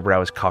left eyebrow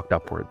is cocked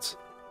upwards.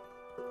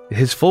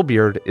 His full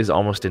beard is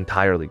almost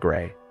entirely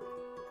gray.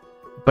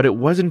 But it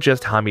wasn't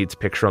just Hamid's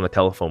picture on the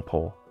telephone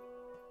pole.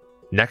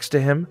 Next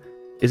to him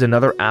is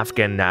another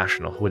Afghan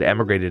national who had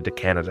emigrated to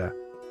Canada,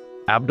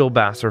 Abdul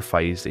Basir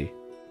Faizi.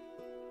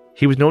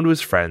 He was known to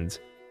his friends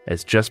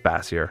as just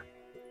Basir.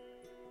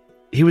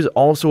 He was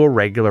also a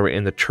regular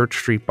in the Church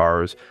Street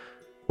bars,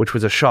 which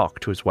was a shock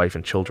to his wife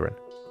and children.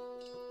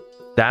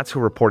 That's who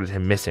reported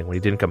him missing when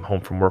he didn't come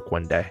home from work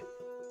one day.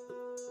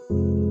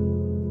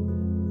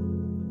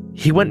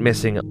 He went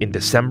missing in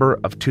December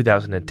of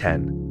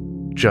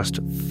 2010, just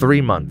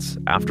 3 months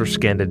after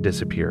Skanda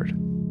disappeared.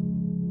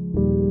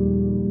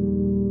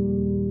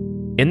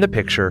 In the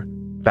picture,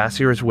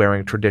 Basir is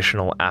wearing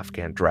traditional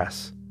Afghan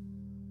dress.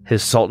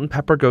 His salt and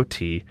pepper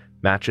goatee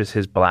matches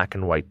his black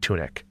and white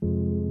tunic.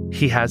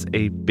 He has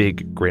a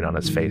big grin on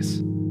his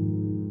face.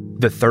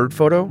 The third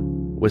photo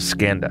was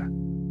Skanda.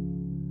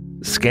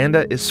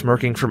 Skanda is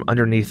smirking from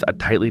underneath a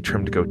tightly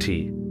trimmed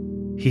goatee.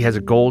 He has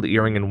a gold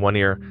earring in one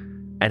ear,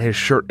 and his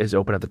shirt is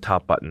open at the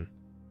top button.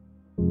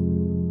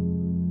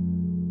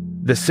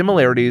 The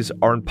similarities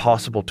are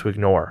impossible to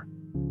ignore.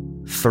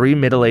 3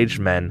 middle-aged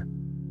men,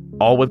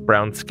 all with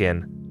brown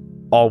skin,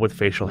 all with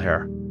facial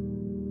hair.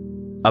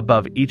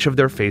 Above each of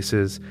their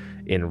faces,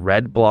 in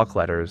red block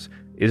letters,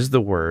 is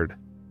the word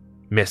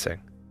missing.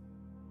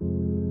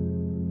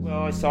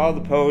 Well, I saw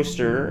the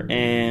poster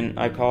and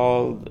I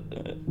called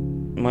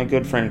my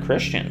good friend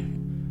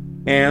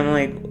Christian. And I'm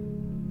like,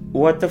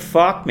 what the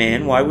fuck,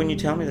 man? Why wouldn't you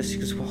tell me this? He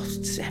goes, well,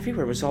 it's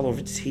everywhere. It was all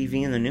over the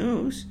TV and the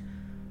news.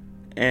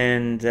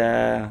 And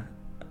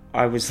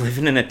I was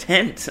living in a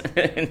tent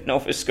in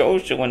Nova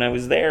Scotia when I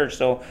was there.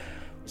 So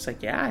it's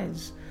like, yeah,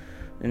 it's,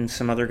 and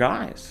some other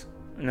guys.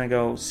 And I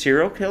go,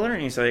 serial killer?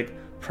 And he's like,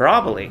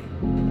 probably.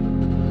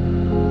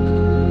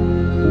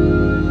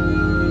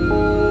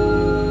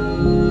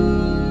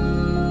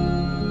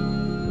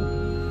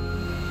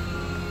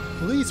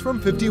 Police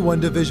from 51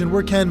 Division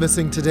were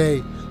canvassing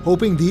today,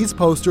 hoping these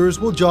posters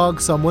will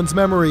jog someone's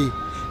memory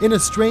in a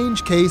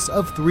strange case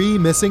of 3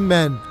 missing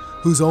men,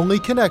 whose only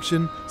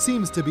connection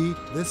seems to be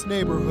this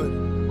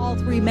neighborhood. All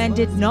 3 men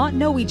did not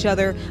know each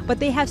other, but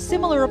they have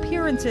similar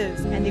appearances,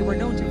 and they were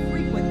known to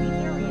frequent the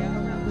area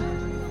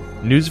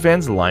around. News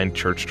vans lined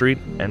Church Street,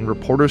 and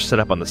reporters set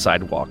up on the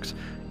sidewalks,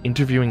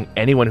 interviewing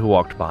anyone who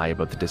walked by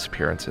about the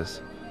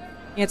disappearances.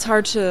 It's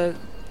hard to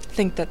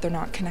think that they're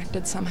not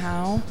connected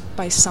somehow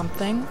by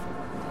something.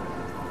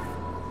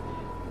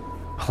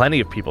 Plenty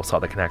of people saw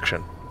the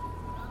connection.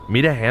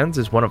 Mita Hands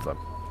is one of them.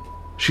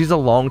 She's a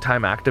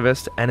longtime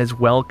activist and is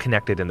well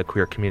connected in the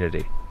queer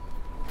community.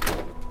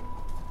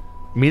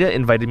 Mita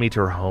invited me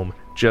to her home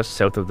just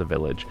south of the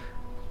village.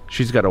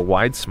 She's got a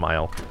wide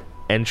smile,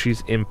 and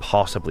she's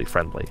impossibly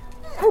friendly.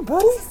 Hey,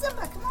 buddy.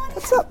 Simba, come on.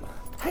 What's up?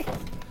 Hey,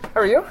 how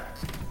are you?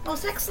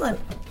 Most excellent.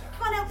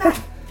 Come on out back.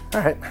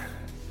 All right.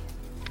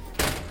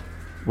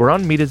 We're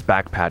on Mita's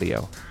back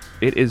patio.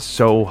 It is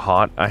so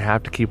hot, I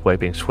have to keep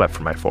wiping sweat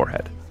from my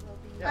forehead.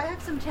 I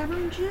have some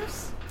tamarind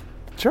juice.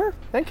 Sure,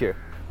 thank you.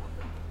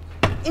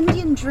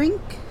 Indian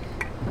drink.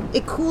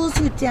 It cools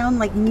you down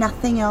like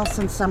nothing else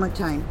in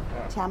summertime.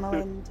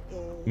 Tamarind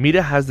is...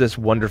 Mita has this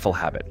wonderful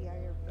habit.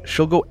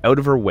 She'll go out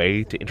of her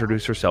way to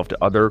introduce herself to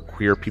other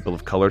queer people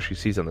of color she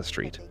sees on the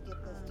street.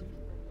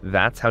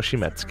 That's how she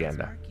met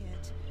Skanda.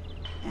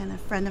 And a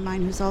friend of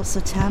mine who's also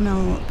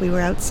Tamil, we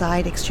were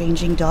outside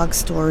exchanging dog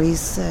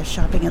stories,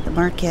 shopping at the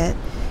market,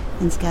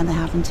 and Skanda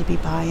happened to be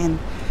by. And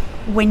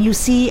when you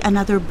see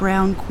another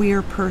brown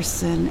queer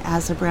person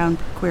as a brown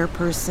queer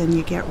person,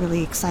 you get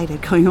really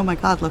excited, going, oh my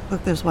God, look,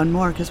 there's one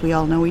more, because we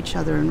all know each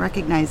other and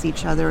recognize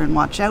each other and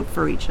watch out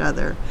for each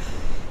other.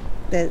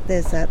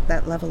 There's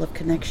that level of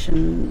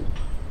connection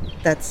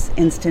that's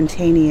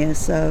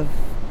instantaneous of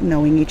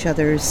knowing each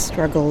other's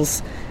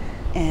struggles.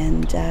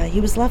 And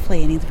he was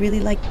lovely, and he really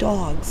liked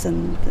dogs.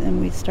 And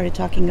we started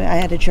talking. I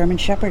had a German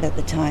Shepherd at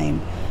the time,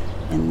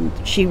 and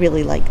she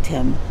really liked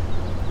him.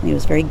 And he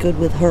was very good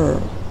with her.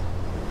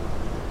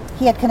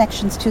 He had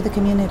connections to the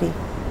community.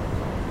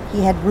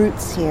 He had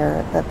roots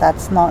here,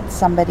 that's not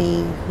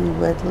somebody who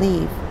would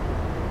leave.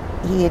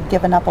 He had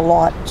given up a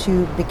lot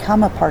to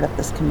become a part of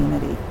this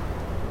community.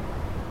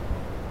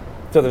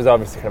 So there was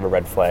obviously kind of a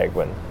red flag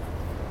when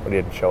he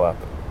didn't show up.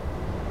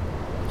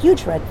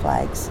 Huge red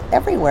flags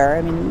everywhere.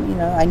 I mean,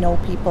 I know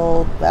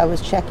people I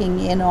was checking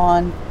in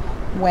on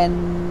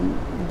when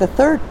the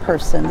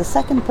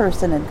second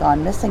person had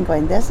gone missing,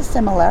 going, there's a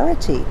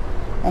similarity.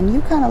 And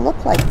you kind of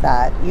look like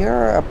that.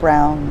 You're a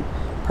brown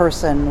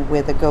person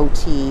with a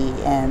goatee,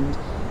 and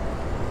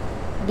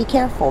be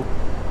careful.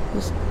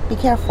 Just be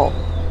careful.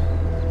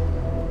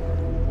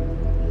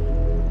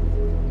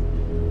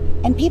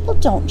 And people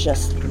don't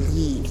just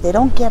leave. They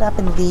don't get up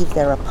and leave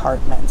their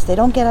apartments. They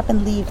don't get up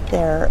and leave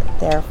their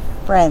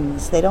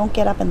friends. They don't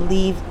get up and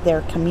leave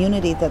their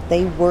community that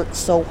they worked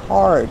so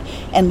hard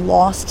and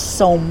lost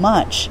so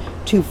much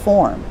to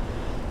form.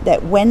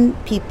 That when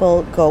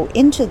people go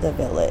into the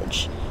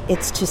village,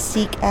 it's to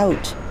seek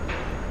out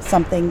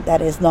something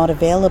that is not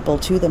available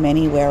to them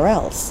anywhere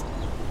else.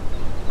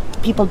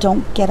 People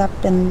don't get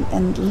up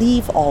and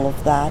leave all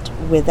of that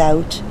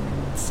without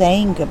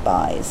saying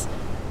goodbyes.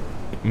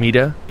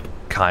 Mita,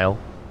 Kyle,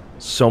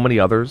 so many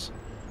others,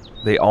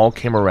 they all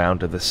came around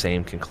to the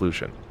same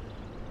conclusion: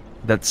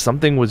 that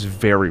something was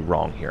very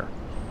wrong here.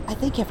 I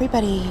think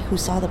everybody who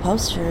saw the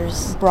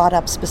posters brought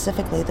up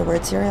specifically the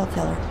word serial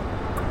killer.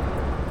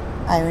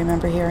 I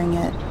remember hearing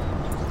it.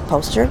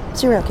 Poster,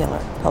 serial killer.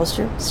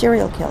 Poster,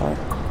 serial killer.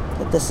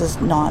 That this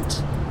is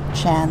not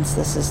chance.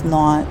 This is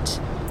not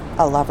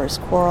a lover's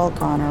quarrel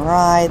gone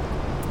awry.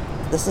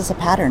 This is a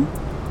pattern.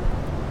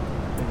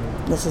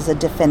 This is a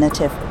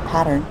definitive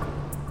pattern.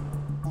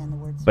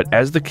 But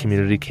as the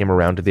community came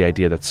around to the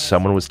idea that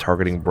someone was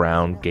targeting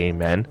brown gay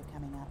men,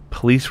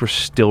 police were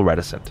still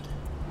reticent.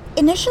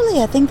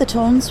 Initially, I think the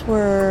tones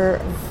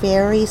were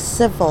very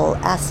civil,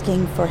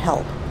 asking for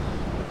help,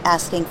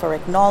 asking for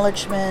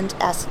acknowledgement,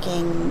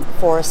 asking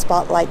for a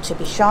spotlight to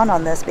be shone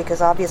on this,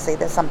 because obviously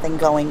there's something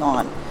going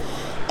on.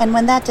 And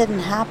when that didn't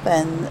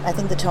happen, I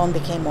think the tone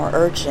became more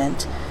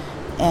urgent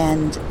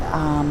and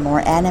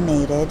more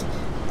animated.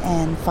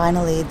 And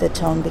finally, the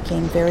tone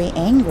became very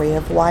angry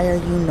of, why are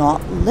you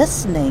not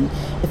listening?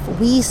 If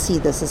we see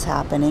this is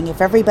happening,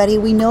 if everybody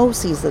we know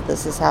sees that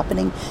this is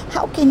happening,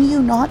 how can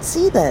you not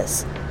see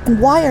this?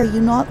 And why are you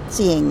not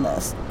seeing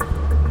this?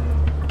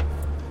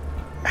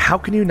 How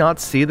can you not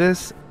see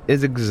this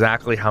is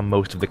exactly how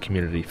most of the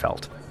community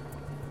felt.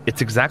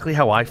 It's exactly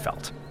how I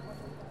felt.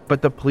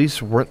 But the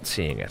police weren't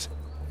seeing it.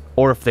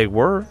 Or if they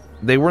were,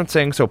 they weren't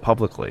saying so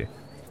publicly.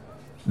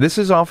 This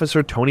is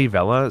Officer Tony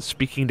Vella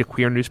speaking to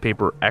queer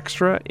newspaper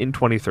Extra in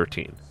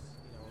 2013.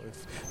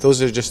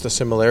 Those are just the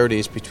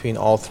similarities between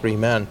all three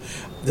men.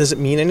 Does it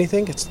mean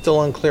anything? It's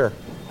still unclear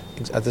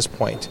at this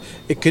point.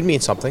 It could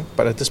mean something,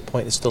 but at this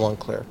point it's still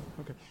unclear.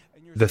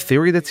 The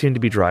theory that seemed to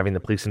be driving the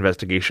police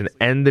investigation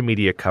and the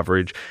media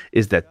coverage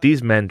is that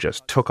these men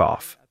just took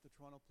off.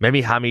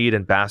 Maybe Hamid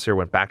and Basser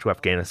went back to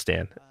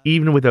Afghanistan,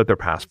 even without their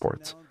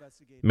passports.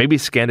 Maybe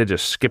Skanda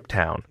just skipped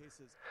town.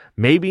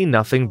 Maybe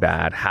nothing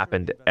bad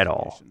happened at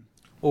all.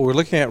 What we're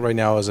looking at right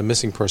now is a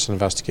missing person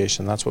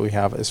investigation. That's what we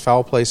have. Is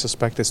foul play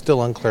suspected?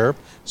 Still unclear.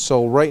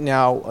 So right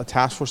now, a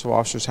task force of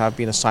officers have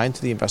been assigned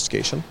to the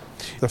investigation.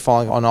 They're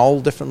following on all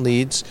different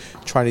leads,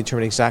 trying to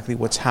determine exactly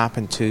what's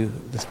happened to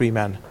the three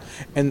men.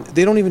 And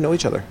they don't even know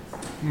each other.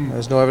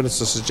 There's no evidence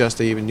to suggest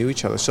they even knew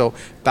each other. So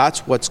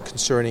that's what's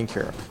concerning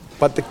here.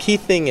 But the key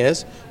thing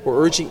is,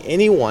 we're urging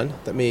anyone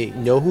that may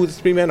know who the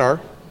three men are.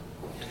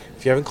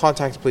 If you haven't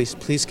contacted police,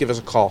 please give us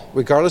a call,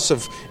 regardless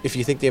of if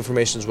you think the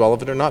information is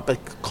relevant or not, but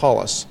call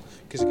us,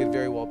 because it could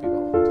very well be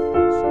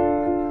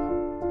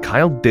relevant.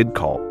 Kyle did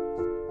call.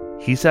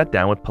 He sat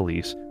down with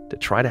police to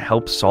try to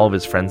help solve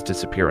his friend's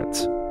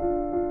disappearance.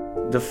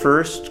 The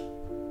first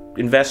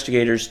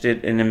investigators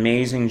did an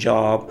amazing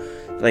job.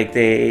 Like,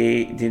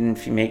 they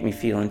didn't make me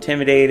feel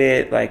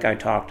intimidated. Like, I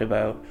talked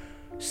about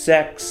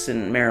sex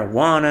and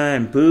marijuana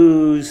and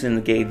booze and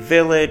the gay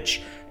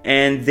village,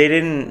 and they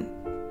didn't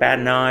bat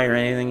an eye or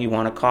anything. You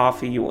want a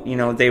coffee, you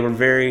know, they were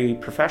very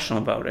professional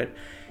about it.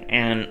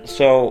 And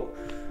so,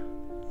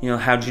 you know,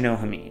 how'd you know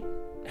Hamid?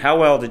 How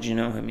well did you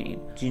know Hamid?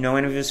 Do you know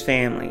any of his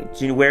family?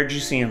 Where'd you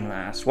see him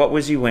last? What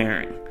was he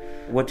wearing?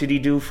 What did he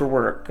do for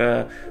work?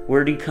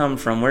 Where'd he come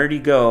from? Where'd he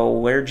go?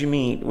 Where'd you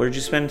meet? Where'd you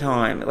spend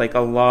time? Like,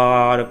 a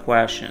lot of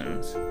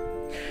questions.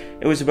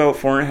 It was about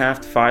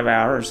 4.5 to 5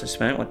 hours I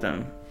spent with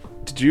them.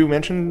 Did you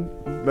mention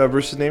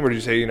Bruce's name, or did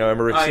you say, I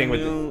remember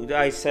seeing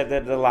I said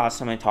that the last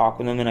time I talked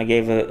with him, and I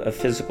gave a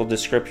physical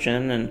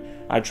description, and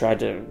I tried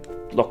to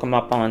look him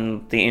up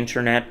on the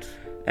internet,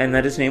 and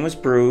that his name was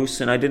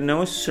Bruce, and I didn't know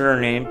his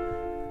surname.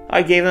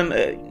 I gave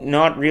him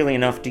not really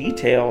enough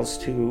details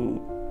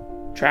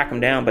to track him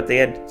down, but they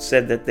had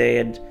said that they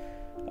had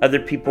other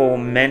people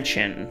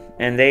mention,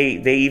 and they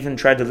even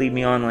tried to lead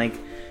me on, like,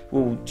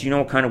 well, do you know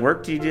what kind of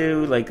work do you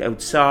do? Like,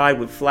 outside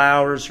with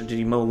flowers, or did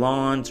he mow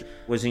lawns?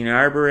 Was he an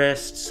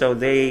arborist? So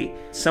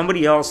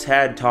somebody else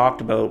had talked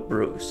about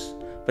Bruce,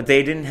 but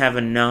they didn't have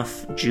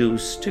enough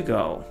juice to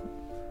go.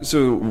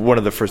 So one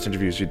of the first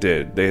interviews you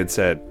did, they had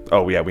said,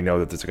 oh yeah, we know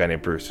that there's a guy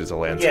named Bruce who's a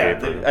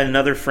landscaper. Yeah,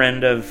 another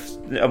friend of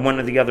one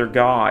of the other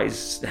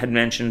guys had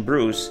mentioned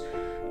Bruce,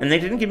 and they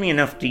didn't give me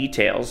enough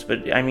details,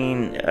 but I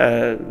mean,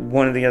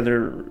 one of the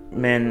other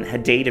men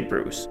had dated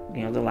Bruce.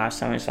 You know, the last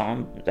time I saw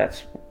him,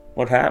 that's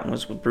what happened,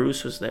 was when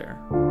Bruce was there.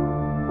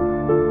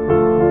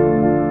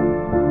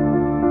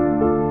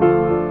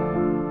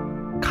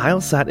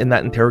 Kyle sat in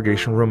that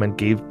interrogation room and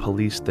gave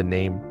police the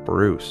name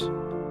Bruce.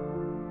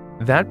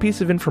 That piece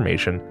of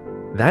information,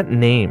 that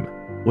name,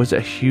 was a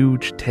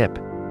huge tip.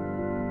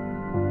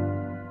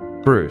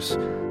 Bruce,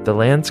 the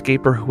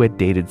landscaper who had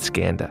dated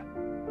Skanda.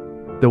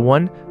 The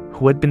one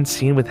who had been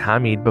seen with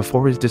Hamid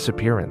before his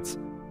disappearance.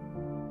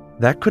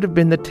 That could have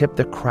been the tip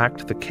that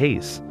cracked the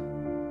case.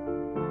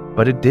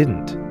 But it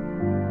didn't.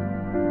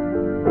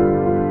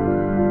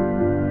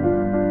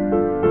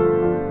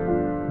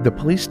 The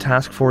police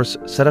task force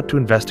set up to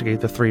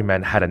investigate the three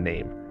men had a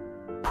name: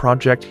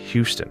 Project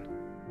Houston.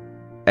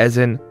 As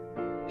in,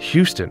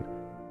 Houston,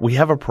 we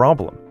have a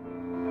problem.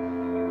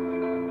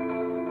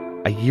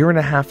 A year and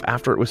a half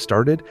after it was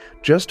started,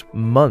 just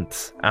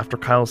months after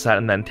Kyle sat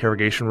in that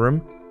interrogation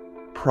room,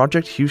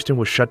 Project Houston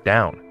was shut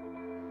down.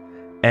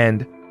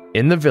 And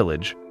in the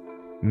village,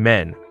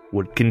 men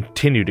would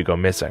continue to go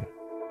missing.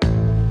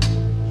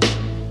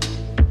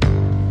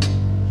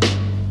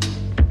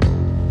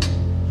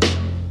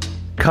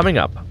 Coming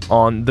up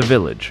on The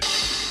Village.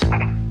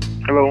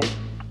 Hello.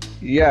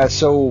 Yeah,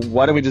 so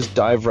why don't we just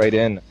dive right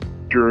in?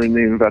 During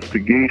the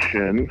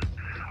investigation,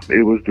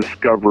 it was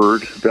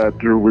discovered that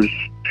there was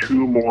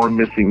 2 more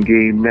missing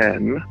gay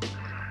men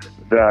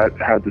that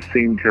had the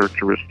same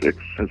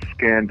characteristics as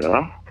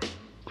Skanda.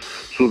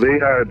 So they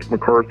had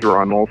MacArthur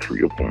on all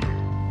 3 of them.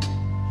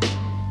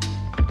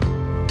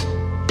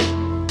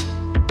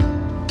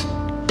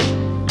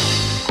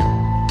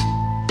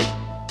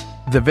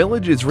 The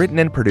Village is written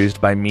and produced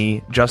by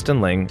me,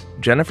 Justin Ling,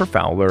 Jennifer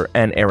Fowler,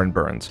 and Aaron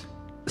Burns.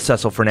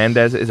 Cecil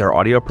Fernandez is our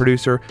audio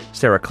producer.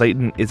 Sarah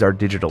Clayton is our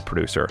digital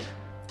producer.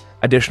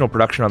 Additional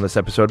production on this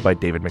episode by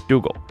David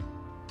McDougall.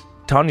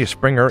 Tanya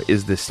Springer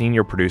is the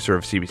senior producer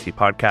of CBC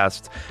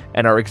Podcasts,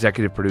 and our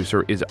executive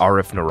producer is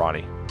Arif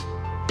Noorani.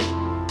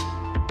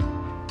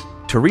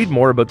 To read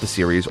more about the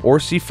series or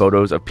see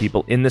photos of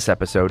people in this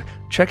episode,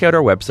 check out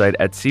our website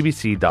at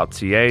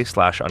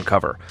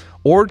cbc.ca/uncover,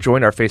 or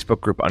join our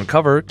Facebook group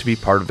Uncover to be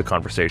part of the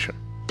conversation.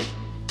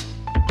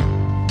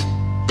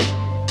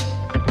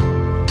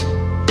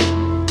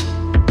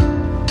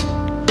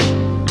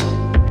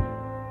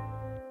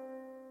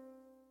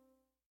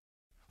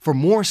 For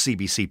more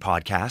CBC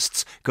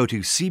podcasts, go to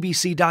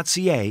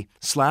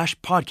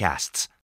cbc.ca/podcasts.